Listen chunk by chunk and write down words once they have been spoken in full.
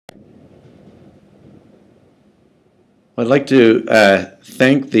I'd like to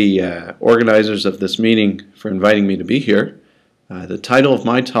thank the organizers of this meeting for inviting me to be here. The title of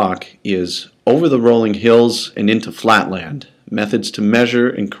my talk is Over the Rolling Hills and into Flatland, Methods to Measure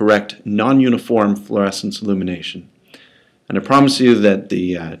and Correct Non-Uniform Fluorescence Illumination. And I promise you that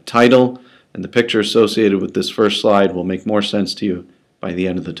the title and the picture associated with this first slide will make more sense to you by the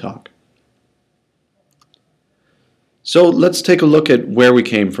end of the talk. So let's take a look at where we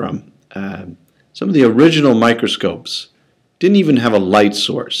came from. Some of the original microscopes didn't even have a light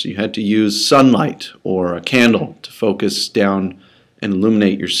source. You had to use sunlight or a candle to focus down and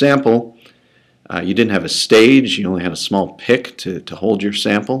illuminate your sample. You didn't have a stage. You only had a small pick to hold your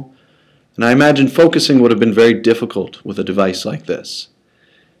sample. And I imagine focusing would have been very difficult with a device like this.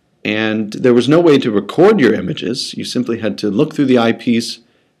 And there was no way to record your images. You simply had to look through the eyepiece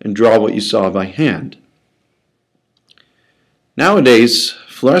and draw what you saw by hand. Nowadays,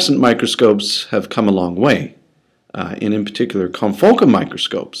 fluorescent microscopes have come a long way, and in particular confocal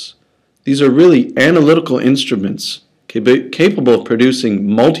microscopes. These are really analytical instruments capable of producing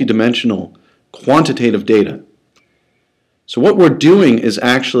multidimensional quantitative data. So what we're doing is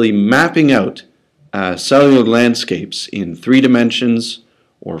actually mapping out cellular landscapes in 3 dimensions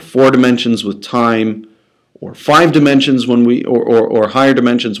or 4 dimensions with time, or 5 dimensions when we or higher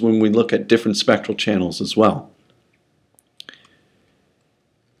dimensions when we look at different spectral channels as well.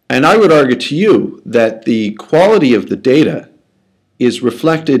 And I would argue to you that the quality of the data is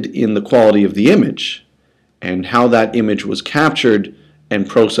reflected in the quality of the image and how that image was captured and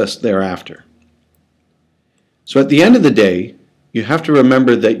processed thereafter. So at the end of the day, you have to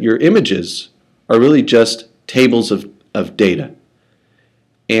remember that your images are really just tables of data.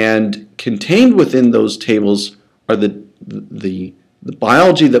 And contained within those tables are the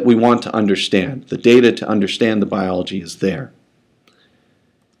biology that we want to understand. The data to understand the biology is there.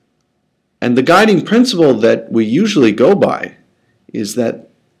 And the guiding principle that we usually go by is that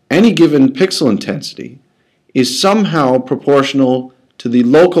any given pixel intensity is somehow proportional to the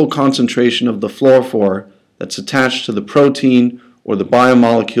local concentration of the fluorophore that's attached to the protein or the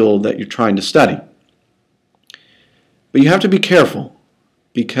biomolecule that you're trying to study. But you have to be careful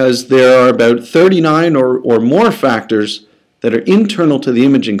because there are about 39 or more factors that are internal to the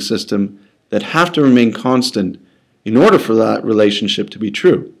imaging system that have to remain constant in order for that relationship to be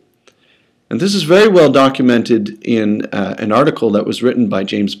true. And this is very well documented in an article that was written by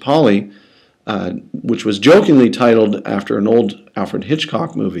James Pauly, which was jokingly titled after an old Alfred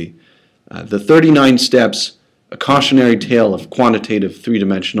Hitchcock movie, The 39 Steps, A Cautionary Tale of Quantitative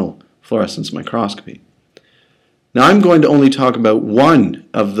Three-Dimensional Fluorescence Microscopy. Now I'm going to only talk about one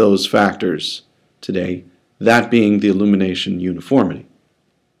of those factors today, that being the illumination uniformity.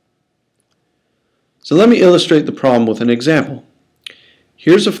 So let me illustrate the problem with an example.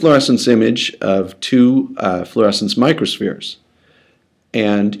 Here's a fluorescence image of 2 fluorescence microspheres.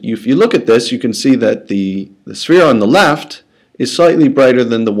 And if you look at this, you can see that the sphere on the left is slightly brighter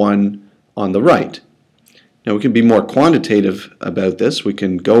than the one on the right. Now we can be more quantitative about this. We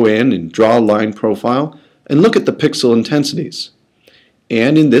can go in and draw a line profile and look at the pixel intensities.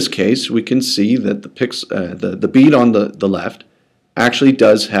 And in this case, we can see that the bead on the left actually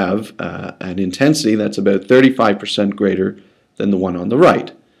does have an intensity that's about 35% greater than the one on the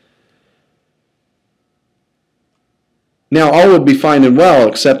right. Now all would be fine and well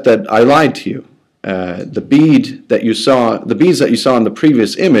except that I lied to you. The beads that you saw in the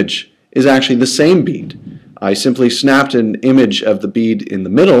previous image is actually the same bead. I simply snapped an image of the bead in the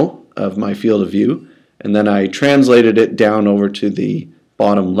middle of my field of view, and then I translated it down over to the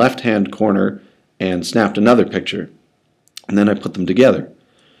bottom left-hand corner and snapped another picture, and then I put them together.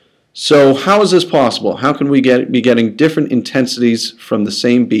 So how is this possible? How can we be getting different intensities from the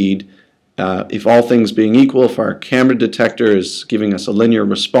same bead if all things being equal, if our camera detector is giving us a linear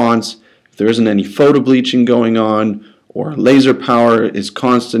response, if there isn't any photo bleaching going on, or laser power is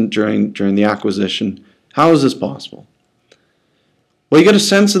constant during the acquisition? How is this possible? Well, you get a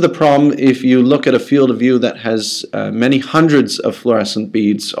sense of the problem if you look at a field of view that has many hundreds of fluorescent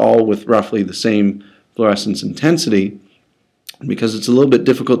beads, all with roughly the same fluorescence intensity. Because it's a little bit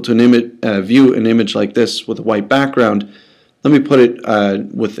difficult to view an image like this with a white background, let me put it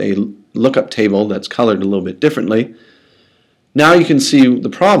with a lookup table that's colored a little bit differently. Now you can see the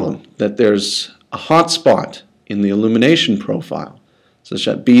problem, that there's a hot spot in the illumination profile, such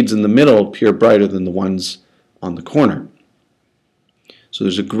that beads in the middle appear brighter than the ones on the corner. So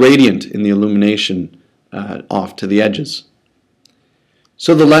there's a gradient in the illumination off to the edges.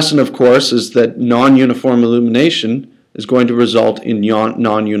 So the lesson, of course, is that non-uniform illumination is going to result in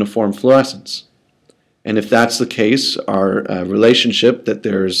non-uniform fluorescence. And if that's the case, our relationship that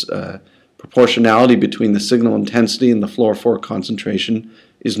there's proportionality between the signal intensity and the fluorophore concentration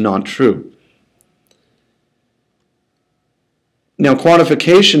is not true. Now,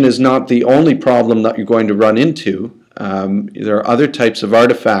 quantification is not the only problem that you're going to run into. There are other types of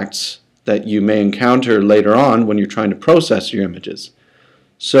artifacts that you may encounter later on when you're trying to process your images.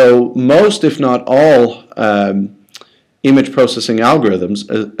 So most, if not all, image processing algorithms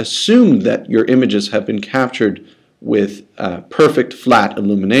assume that your images have been captured with perfect flat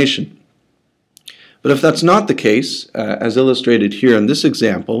illumination. But if that's not the case, as illustrated here in this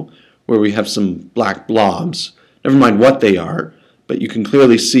example, where we have some black blobs, never mind what they are, but you can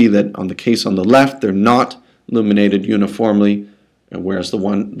clearly see that on the case on the left, they're not illuminated uniformly, whereas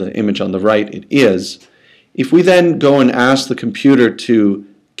the image on the right, it is. If we then go and ask the computer to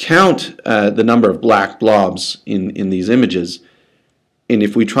count the number of black blobs in these images, and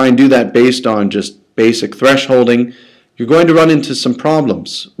if we try and do that based on just basic thresholding, you're going to run into some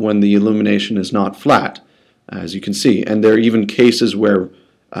problems when the illumination is not flat, as you can see. And there are even cases where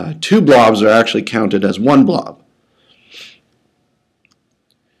two blobs are actually counted as one blob.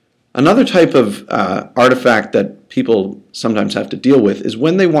 Another type of artifact that people sometimes have to deal with is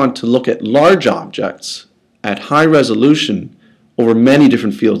when they want to look at large objects at high resolution over many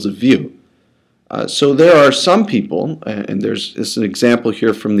different fields of view. So there are some people, and this is an example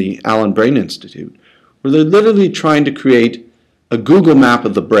here from the Allen Brain Institute, where they're literally trying to create a Google map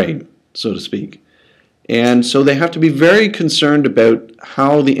of the brain, so to speak. And so they have to be very concerned about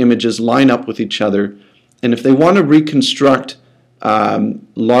how the images line up with each other. And if they want to reconstruct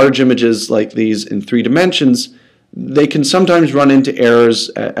large images like these in 3 dimensions, they can sometimes run into errors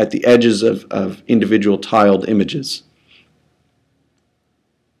at the edges of individual tiled images.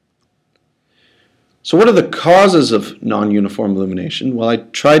 So what are the causes of non-uniform illumination? Well, I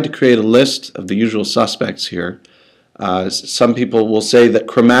tried to create a list of the usual suspects here. Some people will say that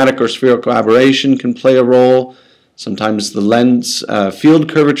chromatic or spherical aberration can play a role. Sometimes the lens field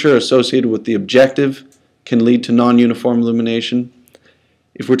curvature associated with the objective can lead to non-uniform illumination.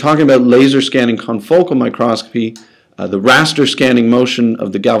 If we're talking about laser scanning confocal microscopy, the raster scanning motion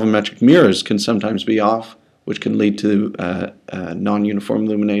of the galvanometric mirrors can sometimes be off, which can lead to non-uniform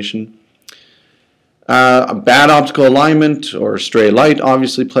illumination. A bad optical alignment or stray light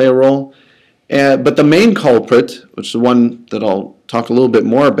obviously play a role. But the main culprit, which is the one that I'll talk a little bit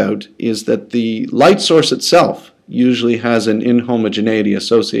more about, is that the light source itself usually has an inhomogeneity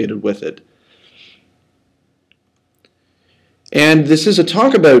associated with it. And this is a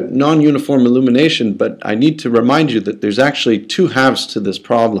talk about non-uniform illumination, but I need to remind you that there's actually 2 halves to this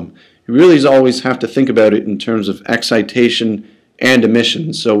problem. You really always have to think about it in terms of excitation and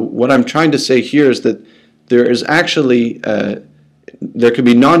emission. So what I'm trying to say here is that there is actually, there could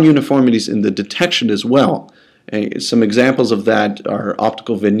be non-uniformities in the detection as well. Some examples of that are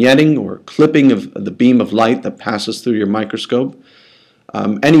optical vignetting or clipping of the beam of light that passes through your microscope.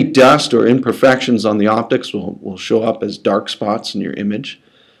 Any dust or imperfections on the optics will show up as dark spots in your image.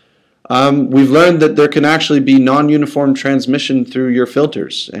 We've learned that there can actually be non-uniform transmission through your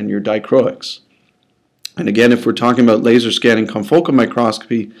filters and your dichroics. And again, if we're talking about laser scanning confocal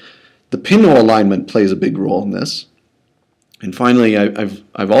microscopy, the pinhole alignment plays a big role in this. And finally,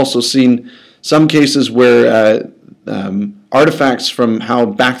 I've also seen some cases where artifacts from how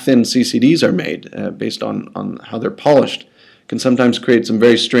back-thin CCDs are made, based on how they're polished, can sometimes create some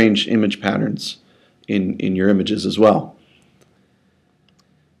very strange image patterns in your images as well.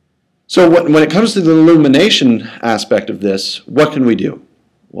 So when it comes to the illumination aspect of this, what can we do?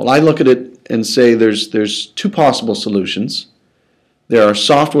 Well, I look at it and say there's 2 possible solutions. There are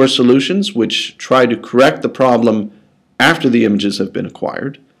software solutions which try to correct the problem after the images have been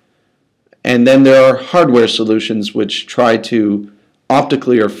acquired. And then there are hardware solutions which try to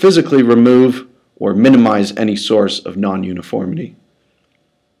optically or physically remove or minimize any source of non-uniformity.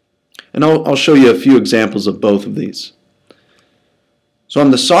 And I'll show you a few examples of both of these. So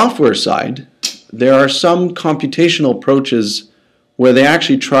on the software side, there are some computational approaches where they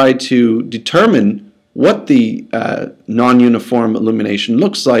actually try to determine what the non-uniform illumination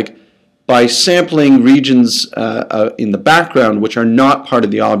looks like by sampling regions in the background which are not part of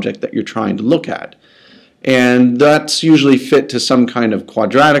the object that you're trying to look at. And that's usually fit to some kind of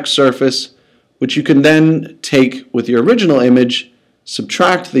quadratic surface, which you can then take with your original image,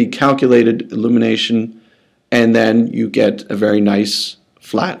 subtract the calculated illumination, and then you get a very nice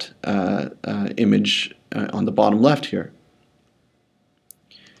flat image on the bottom left here.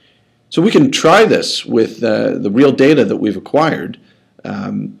 So we can try this with the real data that we've acquired.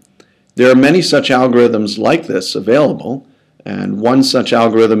 There are many such algorithms like this available, and one such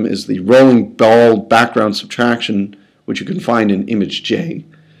algorithm is the rolling ball background subtraction, which you can find in image J.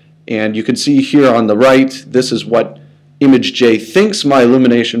 And you can see here on the right, this is what image J thinks my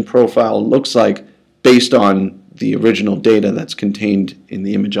illumination profile looks like based on the original data that's contained in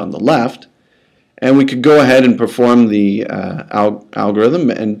the image on the left. And we could go ahead and perform the algorithm,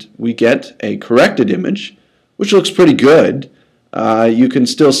 and we get a corrected image, which looks pretty good. You can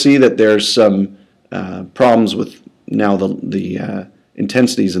still see that there's some problems with now the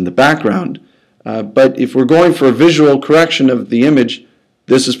intensities in the background. But if we're going for a visual correction of the image,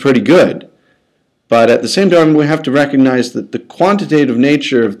 this is pretty good. But at the same time, we have to recognize that the quantitative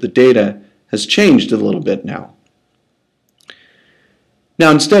nature of the data has changed a little bit now.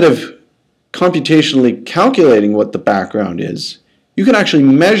 Now, instead of computationally calculating what the background is, you can actually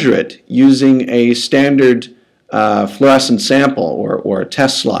measure it using a standard fluorescent sample or a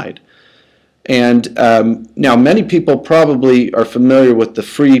test slide. And now many people probably are familiar with the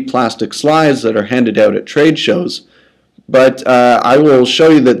free plastic slides that are handed out at trade shows, but I will show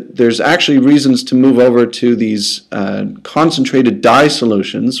you that there's actually reasons to move over to these concentrated dye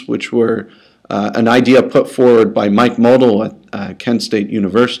solutions, which were an idea put forward by Mike Modell at Kent State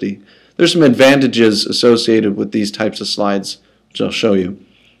University. There's some advantages associated with these types of slides, which I'll show you.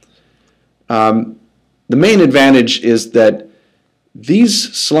 The main advantage is that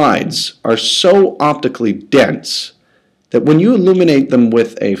these slides are so optically dense that when you illuminate them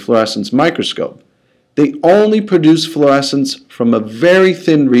with a fluorescence microscope, they only produce fluorescence from a very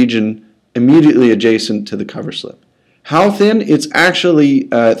thin region immediately adjacent to the cover slip. How thin? It's actually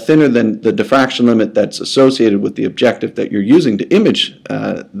thinner than the diffraction limit that's associated with the objective that you're using to image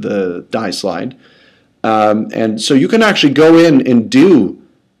the dye slide. And so you can actually go in and do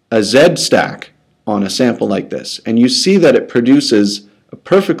a Z stack on a sample like this, and you see that it produces a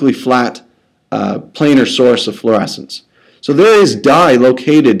perfectly flat planar source of fluorescence. So there is dye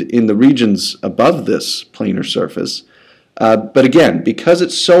located in the regions above this planar surface, but again, because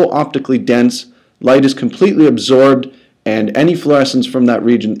it's so optically dense, light is completely absorbed, and any fluorescence from that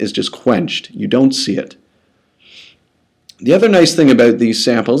region is just quenched. You don't see it. The other nice thing about these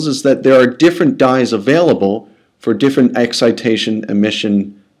samples is that there are different dyes available for different excitation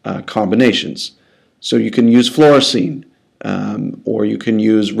emission combinations. So you can use fluorescein, or you can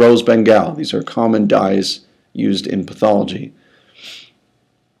use rose bengal. These are common dyes used in pathology.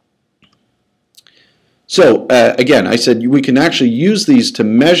 So again, I said we can actually use these to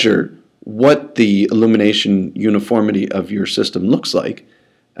measure what the illumination uniformity of your system looks like.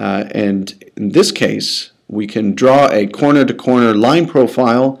 And in this case, we can draw a corner-to-corner line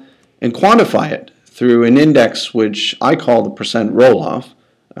profile and quantify it through an index which I call the percent roll-off.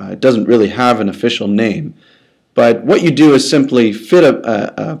 It doesn't really have an official name, but what you do is simply fit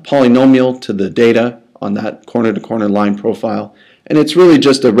a polynomial to the data on that corner-to-corner line profile, and it's really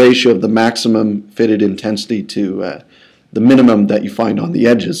just a ratio of the maximum fitted intensity to the minimum that you find on the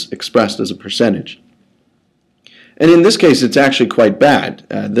edges expressed as a percentage. And in this case, it's actually quite bad.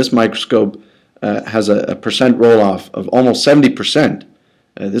 This microscope has a percent roll-off of almost 70%.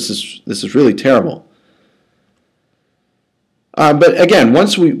 This is really terrible. But again,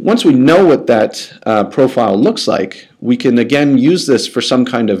 once we know what that profile looks like, we can again use this for some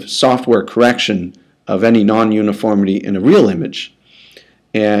kind of software correction of any non-uniformity in a real image.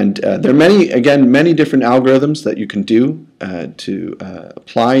 And there are many different algorithms that you can do to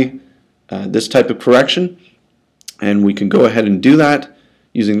apply this type of correction. And we can go ahead and do that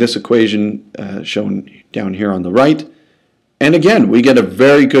using this equation shown down here on the right. And again, we get a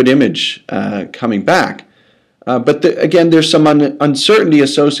very good image coming back. But again, there's some uncertainty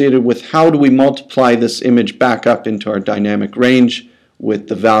associated with how do we multiply this image back up into our dynamic range with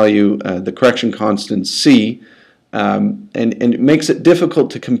the value, the correction constant C. And it makes it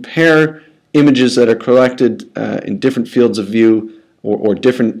difficult to compare images that are collected in different fields of view or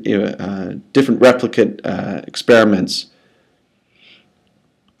different replicate experiments.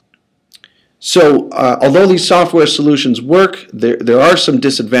 So although these software solutions work, there are some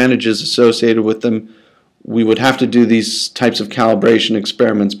disadvantages associated with them. We would have to do these types of calibration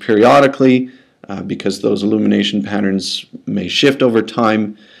experiments periodically because those illumination patterns may shift over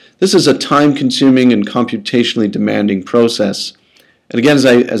time. This is a time-consuming and computationally demanding process. And again,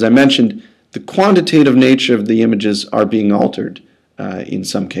 as I mentioned, the quantitative nature of the images are being altered in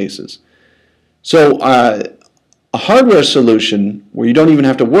some cases. So a hardware solution where you don't even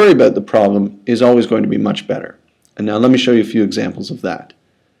have to worry about the problem is always going to be much better. And now let me show you a few examples of that.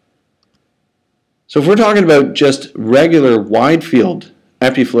 So if we're talking about just regular wide-field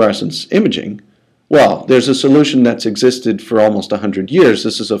epifluorescence imaging, well, there's a solution that's existed for almost 100 years.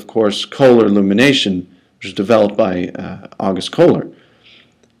 This is, of course, Kohler illumination, which was developed by August Kohler.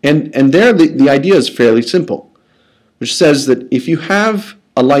 And there the idea is fairly simple, which says that if you have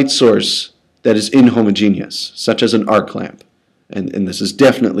a light source that is inhomogeneous, such as an arc lamp, and this is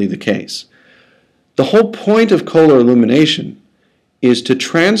definitely the case. The whole point of color illumination is to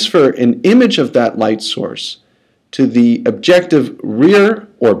transfer an image of that light source to the objective rear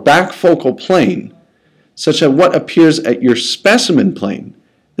or back focal plane, such that what appears at your specimen plane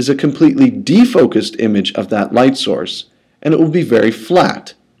is a completely defocused image of that light source, and it will be very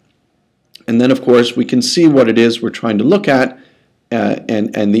flat. And then, of course, we can see what it is we're trying to look at,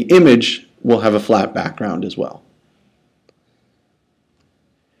 and the image will have a flat background as well.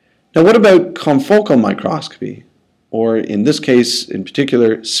 Now, what about confocal microscopy, or in this case, in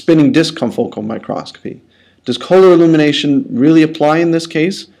particular, spinning disk confocal microscopy? Does color illumination really apply in this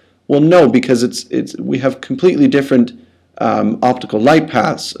case? Well, no, because we have completely different optical light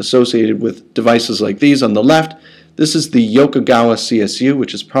paths associated with devices like these. On the left, this is the Yokogawa CSU,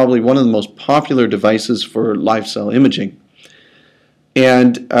 which is probably one of the most popular devices for live cell imaging.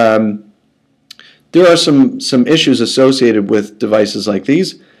 And there are some issues associated with devices like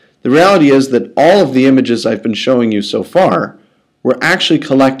these. The reality is that all of the images I've been showing you so far were actually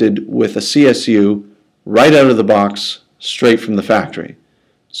collected with a CSU right out of the box, straight from the factory.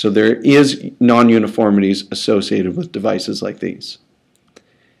 So there is non-uniformities associated with devices like these.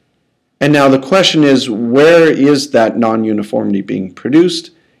 And now the question is, where is that non-uniformity being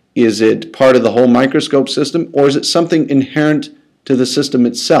produced? Is it part of the whole microscope system, or is it something inherent to the system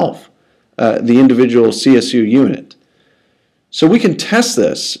itself, the individual CSU unit? So we can test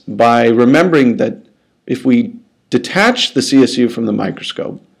this by remembering that if we detach the CSU from the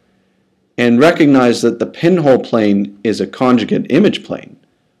microscope and recognize that the pinhole plane is a conjugate image plane,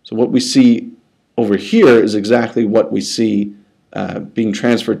 so what we see over here is exactly what we see being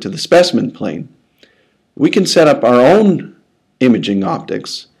transferred to the specimen plane, we can set up our own imaging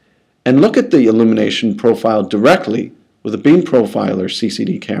optics and look at the illumination profile directly with a beam profiler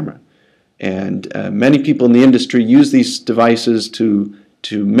CCD camera. And many people in the industry use these devices to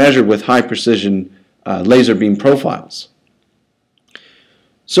measure with high precision laser beam profiles.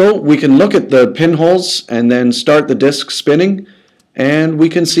 So we can look at the pinholes and then start the disc spinning, and we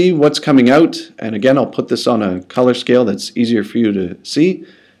can see what's coming out. And again, I'll put this on a color scale that's easier for you to see.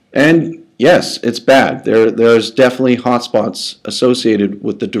 And yes, it's bad. There's definitely hotspots associated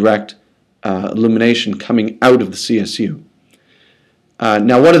with the direct illumination coming out of the CSU.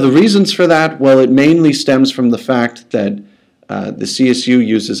 Now, what are the reasons for that? Well, it mainly stems from the fact that the CSU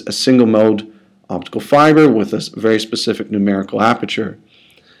uses a single mode optical fiber with a very specific numerical aperture.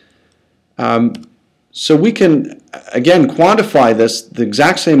 So we can, again, quantify this the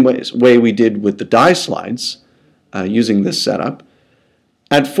exact same way we did with the dye slides using this setup.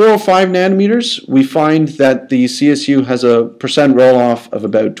 At 405 nanometers, we find that the CSU has a percent roll-off of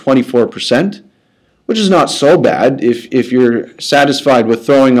about 24%, which is not so bad if you're satisfied with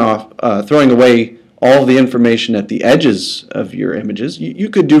throwing away all of the information at the edges of your images. You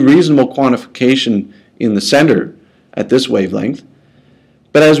could do reasonable quantification in the center at this wavelength.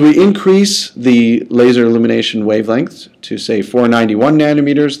 But as we increase the laser illumination wavelength to, say, 491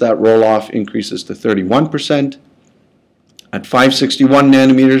 nanometers, that roll-off increases to 31%. At 561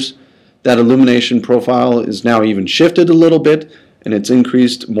 nanometers, that illumination profile is now even shifted a little bit, and it's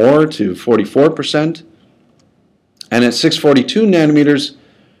increased more to 44%. And at 642 nanometers,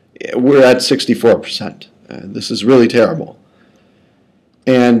 we're at 64%. This is really terrible.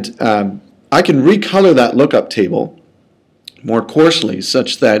 And I can recolor that lookup table more coarsely,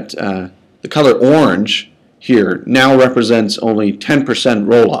 such that the color orange here now represents only 10%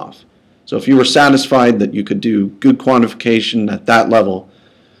 roll-off. So if you were satisfied that you could do good quantification at that level,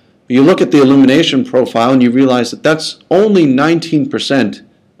 you look at the illumination profile and you realize that that's only 19%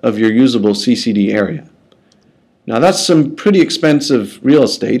 of your usable CCD area. Now that's some pretty expensive real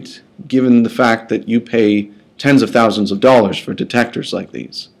estate, given the fact that you pay tens of thousands of dollars for detectors like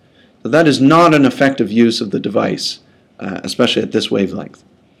these. So that is not an effective use of the device, especially at this wavelength.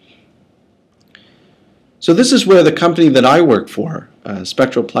 So this is where the company that I work for,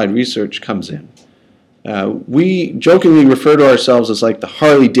 Spectral Applied Research, comes in. We jokingly refer to ourselves as like the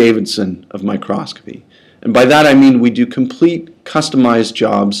Harley Davidson of microscopy. And by that I mean we do complete customized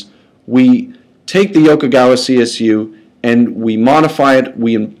jobs. We take the Yokogawa CSU and we modify it,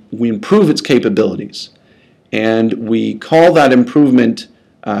 we improve its capabilities. And we call that improvement,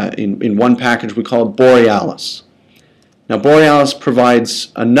 in one package we call it Borealis. Now, Borealis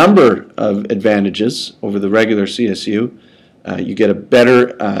provides a number of advantages over the regular CSU. You get a better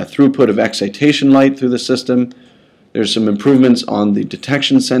throughput of excitation light through the system. There's some improvements on the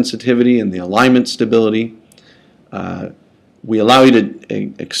detection sensitivity and the alignment stability. We allow you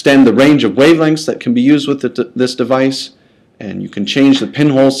to extend the range of wavelengths that can be used with this device. and you can change the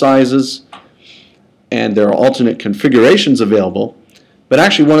pinhole sizes, and there are alternate configurations available. But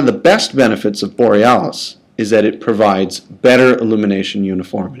actually, one of the best benefits of Borealis is that it provides better illumination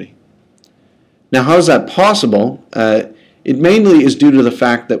uniformity. Now, how is that possible? It mainly is due to the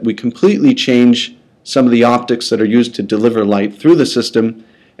fact that we completely change some of the optics that are used to deliver light through the system,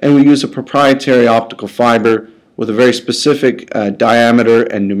 and we use a proprietary optical fiber with a very specific diameter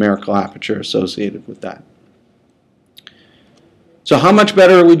and numerical aperture associated with that. So how much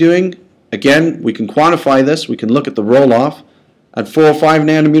better are we doing? Again, we can quantify this. We can look at the roll-off. At 405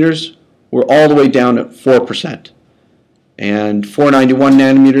 nanometers, we're all the way down at 4%. And 491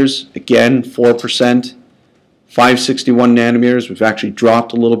 nanometers, again, 4%. 561 nanometers, we've actually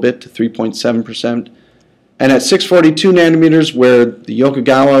dropped a little bit to 3.7%. And at 642 nanometers, where the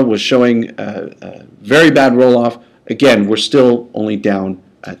Yokogawa was showing a very bad roll-off, again, we're still only down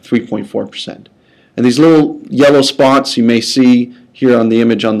at 3.4%. And these little yellow spots you may see here on the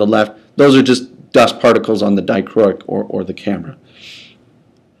image on the left, those are just dust particles on the dichroic or the camera.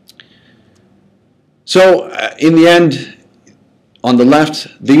 So in the end, on the left,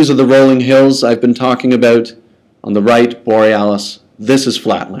 these are the rolling hills I've been talking about. On the right, Borealis. This is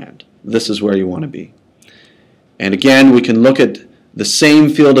flatland. This is where you want to be. And again, we can look at the same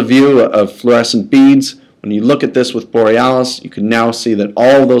field of view of fluorescent beads. When you look at this with Borealis, you can now see that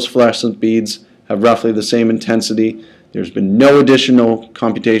all of those fluorescent beads have roughly the same intensity. There's been no additional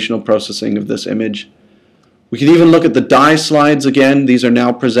computational processing of this image. We can even look at the dye slides again. These are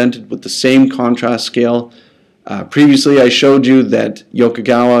now presented with the same contrast scale. Previously, I showed you that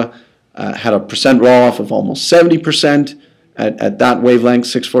Yokogawa had a percent roll-off of almost 70% at that wavelength,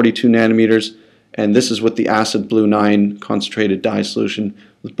 642 nanometers. And this is with the acid blue 9 concentrated dye solution.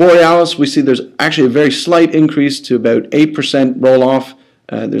 With Borealis, we see there's actually a very slight increase to about 8% roll-off.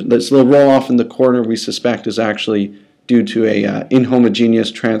 This little roll-off in the corner we suspect is actually due to a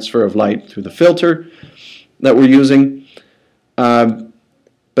inhomogeneous transfer of light through the filter that we're using. But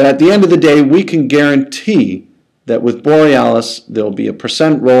at the end of the day, we can guarantee that with Borealis, there will be a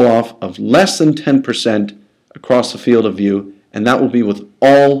percent roll-off of less than 10% across the field of view, and that will be with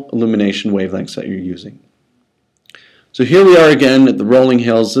all illumination wavelengths that you're using. So here we are again at the rolling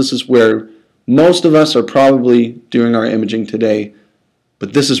hills. This is where most of us are probably doing our imaging today,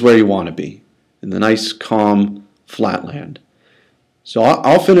 but this is where you want to be, in the nice, calm, flatland. So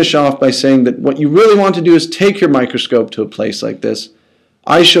I'll finish off by saying that what you really want to do is take your microscope to a place like this.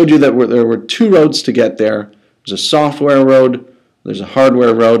 I showed you that there were two roads to get there. There's a software road, there's a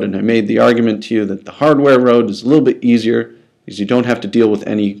hardware road, and I made the argument to you that the hardware road is a little bit easier because you don't have to deal with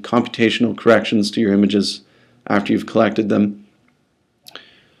any computational corrections to your images after you've collected them.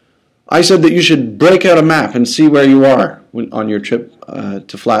 I said that you should break out a map and see where you are on your trip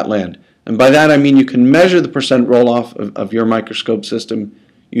to flatland. And by that I mean you can measure the percent roll-off of your microscope system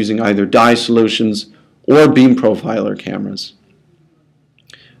using either dye solutions or beam profiler cameras.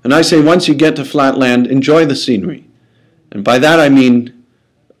 And I say once you get to flatland, enjoy the scenery. And by that I mean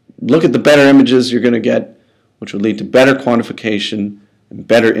look at the better images you're going to get, which will lead to better quantification and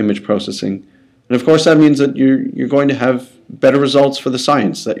better image processing. And of course that means that you're going to have better results for the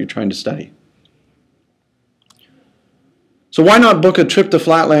science that you're trying to study. So why not book a trip to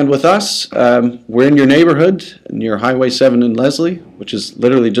flatland with us? We're in your neighborhood near Highway 7 in Leslie, which is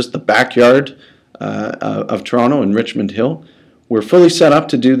literally just the backyard of Toronto and Richmond Hill. We're fully set up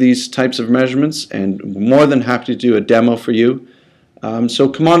to do these types of measurements, and we're more than happy to do a demo for you. So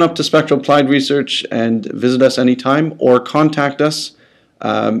come on up to Spectral Applied Research and visit us anytime, or contact us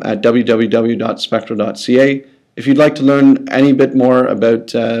at www.spectral.ca if you'd like to learn any bit more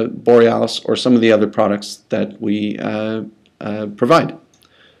about Borealis or some of the other products that we provide.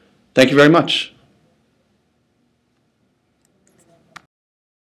 Thank you very much.